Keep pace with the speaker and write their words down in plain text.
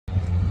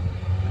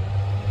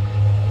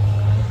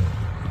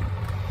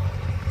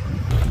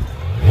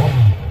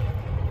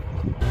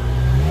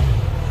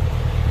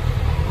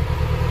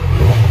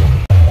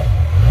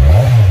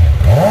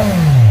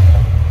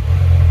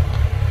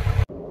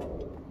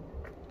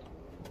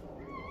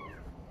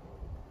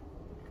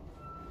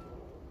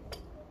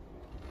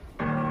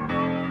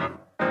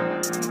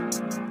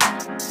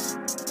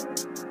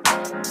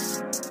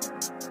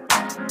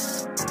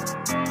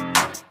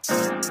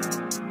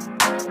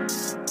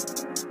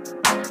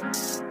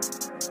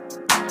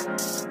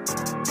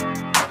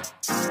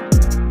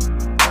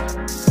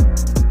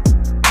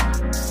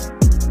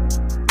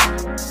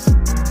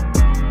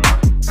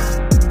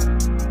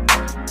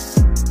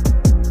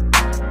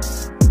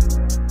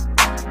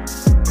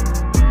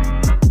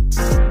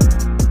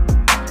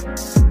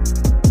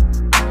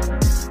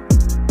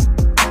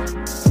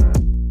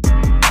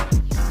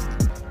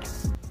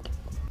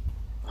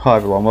Hi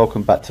everyone,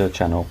 welcome back to the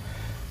channel.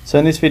 So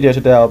in this video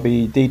today I'll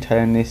be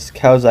detailing this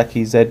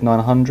Kawasaki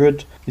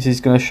Z900. This is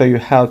going to show you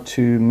how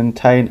to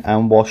maintain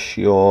and wash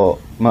your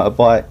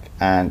motorbike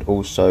and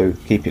also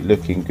keep it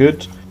looking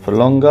good for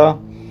longer.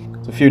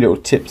 There's a few little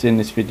tips in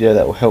this video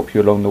that will help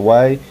you along the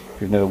way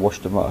if you've never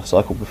washed a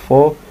motorcycle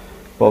before.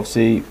 But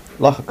obviously,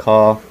 like a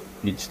car,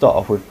 you'd start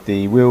off with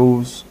the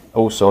wheels.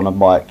 Also on a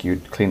bike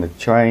you'd clean the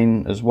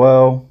chain as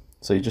well.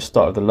 So you just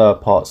start with the lower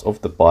parts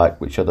of the bike,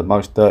 which are the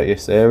most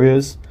dirtiest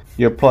areas.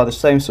 You apply the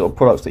same sort of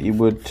products that you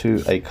would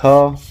to a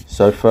car.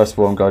 So first of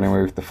all I'm going in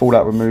with the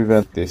fallout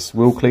remover, this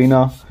wheel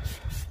cleaner,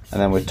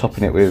 and then we're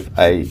topping it with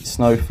a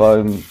snow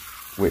foam,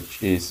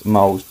 which is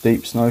miles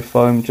deep snow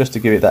foam, just to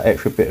give it that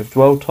extra bit of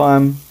dwell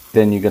time.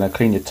 Then you're going to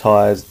clean your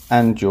tyres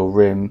and your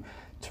rim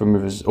to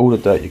remove all the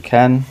dirt you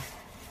can.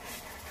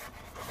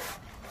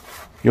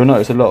 You'll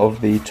notice a lot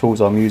of the tools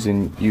I'm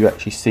using you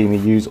actually see me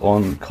use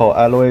on car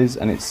alloys,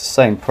 and it's the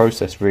same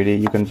process really.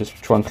 You're going to just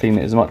try and clean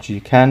it as much as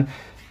you can.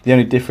 The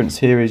only difference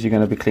here is you're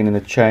going to be cleaning the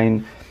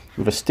chain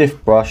with a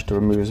stiff brush to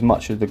remove as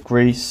much of the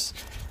grease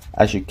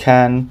as you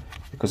can,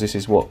 because this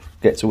is what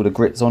gets all the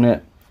grits on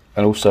it.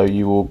 And also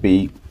you will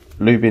be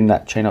lubing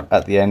that chain up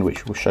at the end,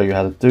 which will show you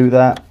how to do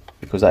that,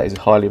 because that is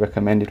highly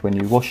recommended when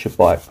you wash your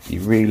bike.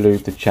 You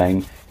re-lube the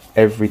chain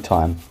every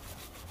time.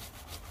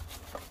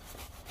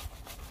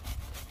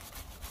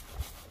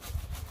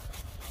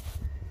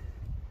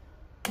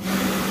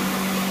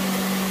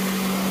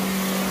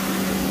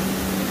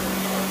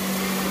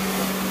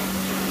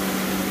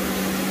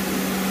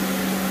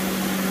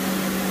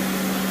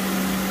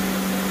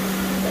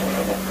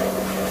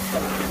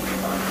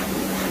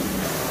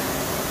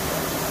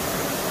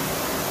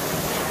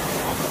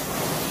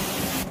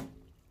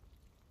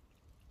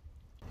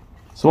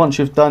 So once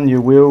you've done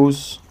your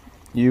wheels,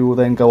 you will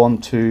then go on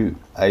to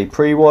a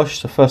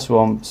pre-wash. So first of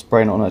all I'm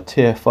spraying it on a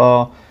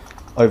TFR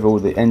over all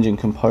the engine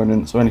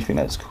components or anything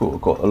that's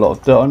got a lot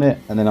of dirt on it,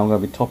 and then I'm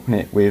going to be topping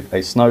it with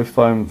a snow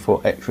foam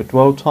for extra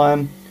dwell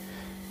time.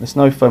 The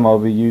snow foam I'll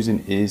be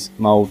using is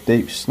mild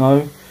deep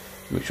snow,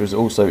 which was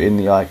also in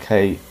the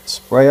IK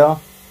sprayer.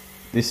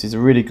 This is a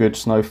really good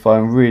snow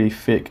foam, really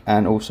thick,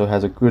 and also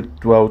has a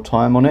good dwell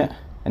time on it,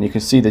 and you can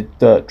see the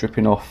dirt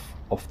dripping off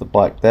the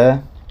bike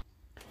there.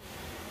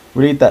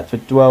 We leave that to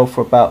dwell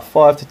for about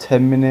 5 to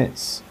 10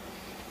 minutes,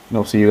 and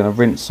obviously you're going to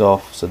rinse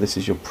off. So this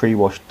is your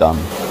pre-wash done.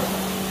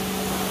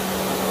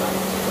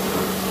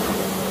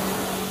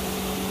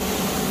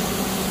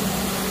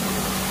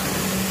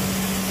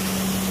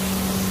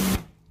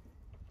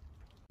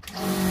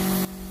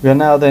 We are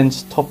now then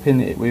topping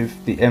it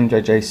with the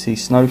MJJC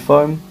Snow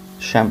Foam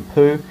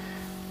shampoo.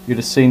 You'd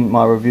have seen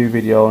my review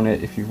video on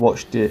it if you've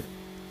watched it,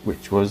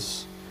 which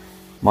was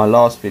my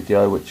last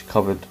video, which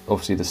covered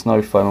obviously the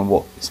snow foam and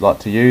what it's like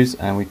to use,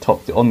 and we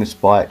topped it on this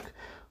bike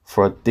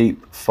for a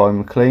deep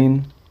foam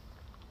clean.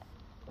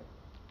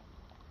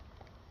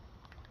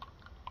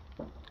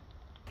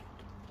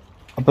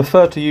 I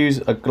prefer to use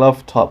a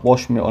glove type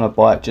wash mitt on a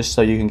bike, just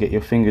so you can get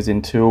your fingers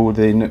into all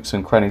the nooks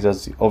and crannies,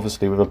 as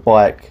obviously with a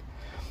bike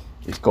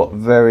it's got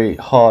very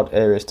hard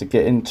areas to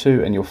get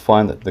into, and you'll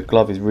find that the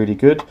glove is really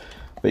good.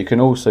 But you can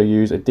also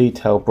use a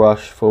detail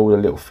brush for all the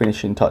little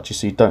finishing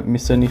touches so you don't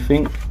miss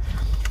anything.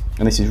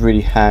 And this is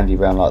really handy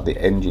around like the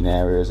engine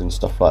areas and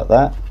stuff like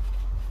that.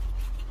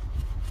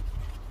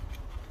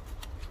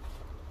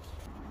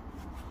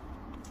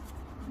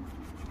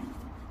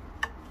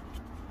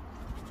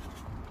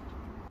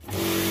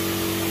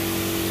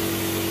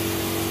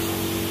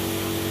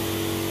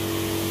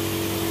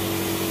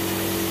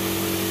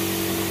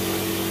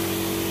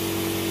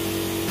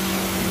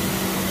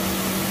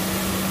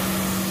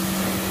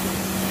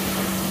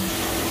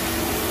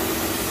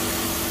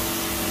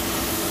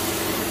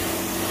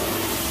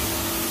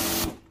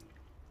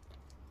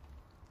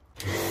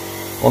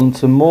 On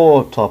to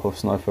more type of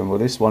snow foam. Well,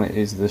 this one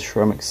is the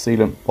ceramic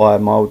sealant by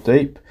Mild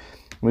Deep,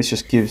 which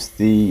just gives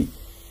the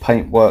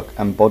paintwork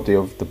and body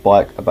of the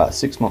bike about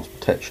 6 months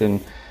protection.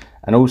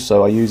 And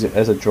also I use it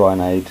as a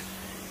drying aid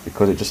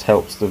because it just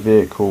helps the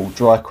vehicle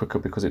dry quicker,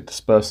 because it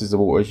disperses the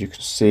water, as you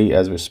can see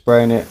as we're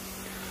spraying it.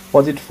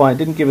 What I did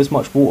find, it didn't give as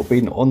much water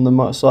being on the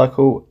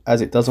motorcycle as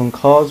it does on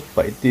cars,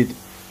 but it did,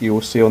 you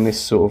will see on this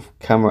sort of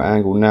camera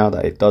angle now,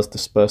 that it does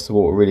disperse the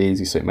water really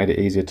easy, so it made it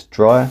easier to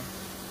dry.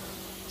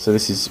 So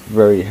this is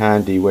very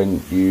handy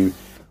when you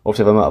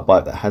obviously have a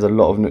motorbike that has a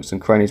lot of nooks and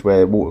crannies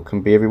where water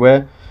can be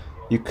everywhere.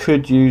 You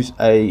could use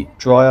a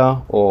dryer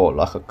or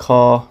like a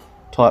car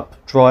type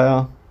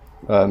dryer.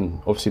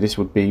 Obviously this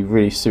would be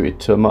really suited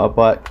to a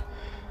motorbike,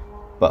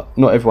 but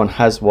not everyone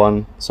has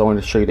one, so I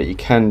wanted to show you that you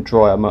can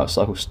dry a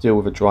motorcycle still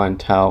with a drying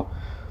towel.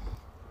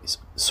 It's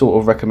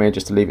sort of recommended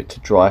just to leave it to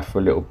dry for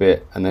a little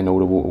bit, and then all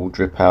the water will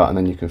drip out, and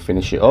then you can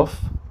finish it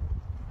off.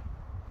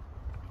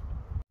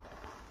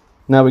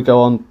 Now we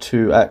go on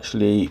to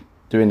actually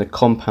doing the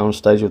compound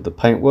stage of the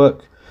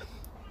paintwork.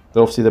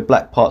 Obviously the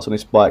black parts on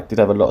this bike did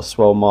have a lot of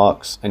swell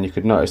marks, and you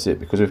could notice it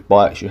because with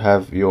bikes you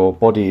have your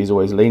body is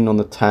always leaning on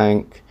the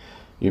tank,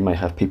 you may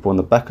have people on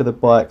the back of the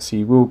bike, so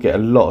you will get a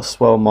lot of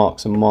swell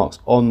marks and marks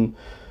on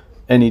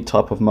any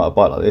type of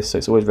motorbike like this, so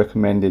it's always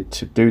recommended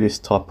to do this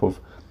type of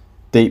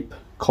deep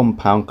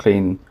compound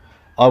clean.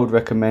 I would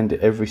recommend it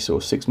every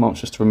sort of 6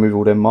 months, just to remove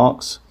all them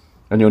marks,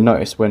 and you'll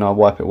notice when I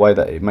wipe it away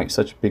that it makes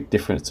such a big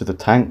difference to the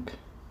tank.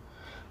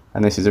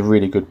 And this is a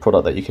really good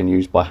product that you can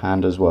use by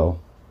hand as well.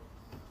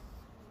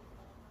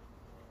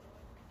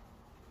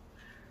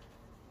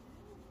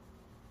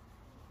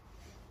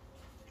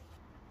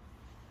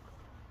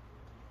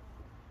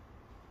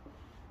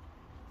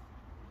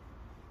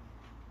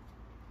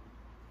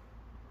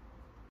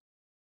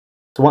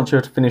 So once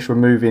you've finished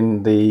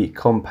removing the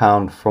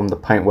compound from the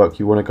paintwork,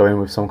 you want to go in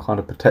with some kind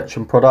of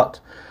protection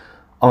product.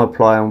 I'm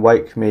applying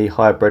Wake Me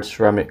Hybrid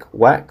Ceramic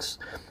Wax,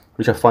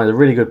 which I find is a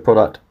really good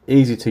product,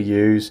 easy to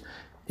use,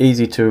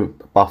 easy to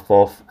buff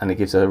off, and it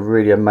gives a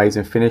really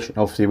amazing finish. And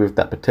obviously with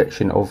that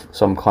protection of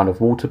some kind of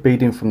water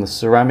beading from the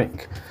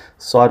ceramic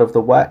side of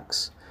the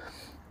wax,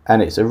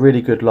 and it's a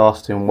really good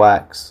lasting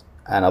wax,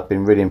 and I've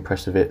been really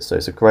impressed with it. So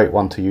it's a great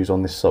one to use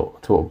on this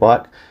sort of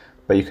bike.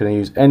 But you can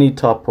use any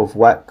type of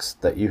wax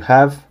that you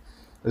have,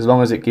 as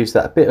long as it gives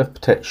that bit of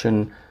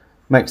protection,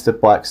 makes the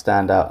bike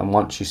stand out, and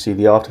once you see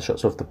the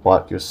aftershots of the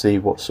bike, you'll see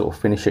what sort of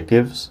finish it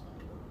gives.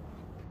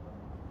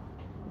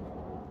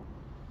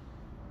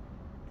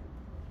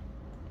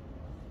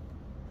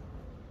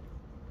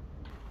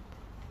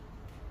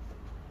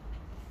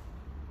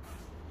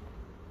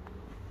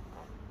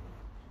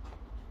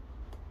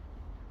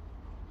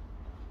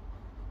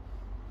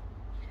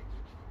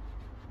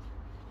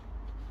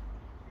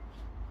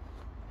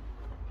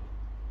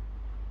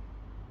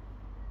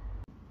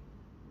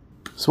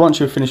 So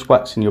once you've finished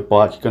waxing your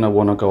bike, you're going to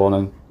want to go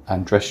on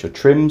and dress your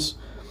trims.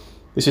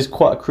 This is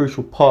quite a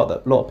crucial part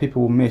that a lot of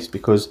people will miss,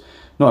 because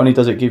not only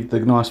does it give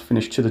the nice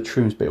finish to the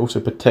trims, but it also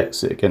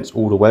protects it against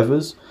all the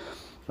weathers.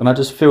 And I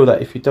just feel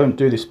that if you don't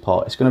do this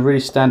part, it's going to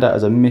really stand out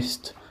as a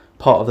missed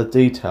part of the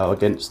detail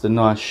against the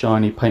nice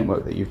shiny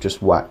paintwork that you've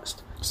just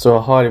waxed. So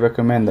I highly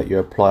recommend that you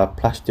apply a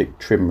plastic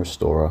trim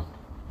restorer.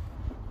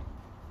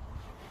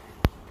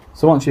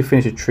 So once you've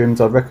finished your trims,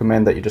 I'd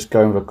recommend that you just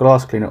go in with a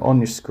glass cleaner on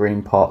your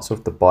screen parts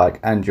of the bike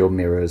and your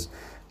mirrors,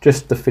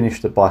 just to finish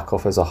the bike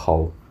off as a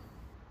whole.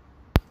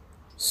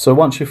 So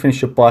once you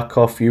finish your bike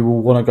off, you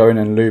will want to go in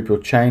and lube your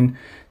chain.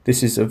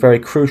 This is a very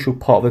crucial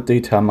part of the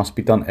detail, must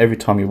be done every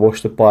time you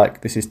wash the bike.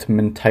 This is to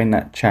maintain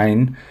that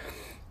chain.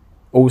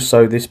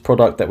 Also, this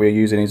product that we're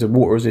using is a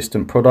water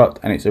resistant product,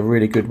 and it's a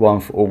really good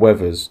one for all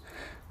weathers.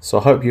 So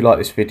I hope you like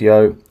this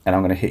video, and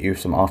I'm going to hit you with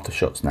some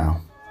aftershots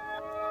now.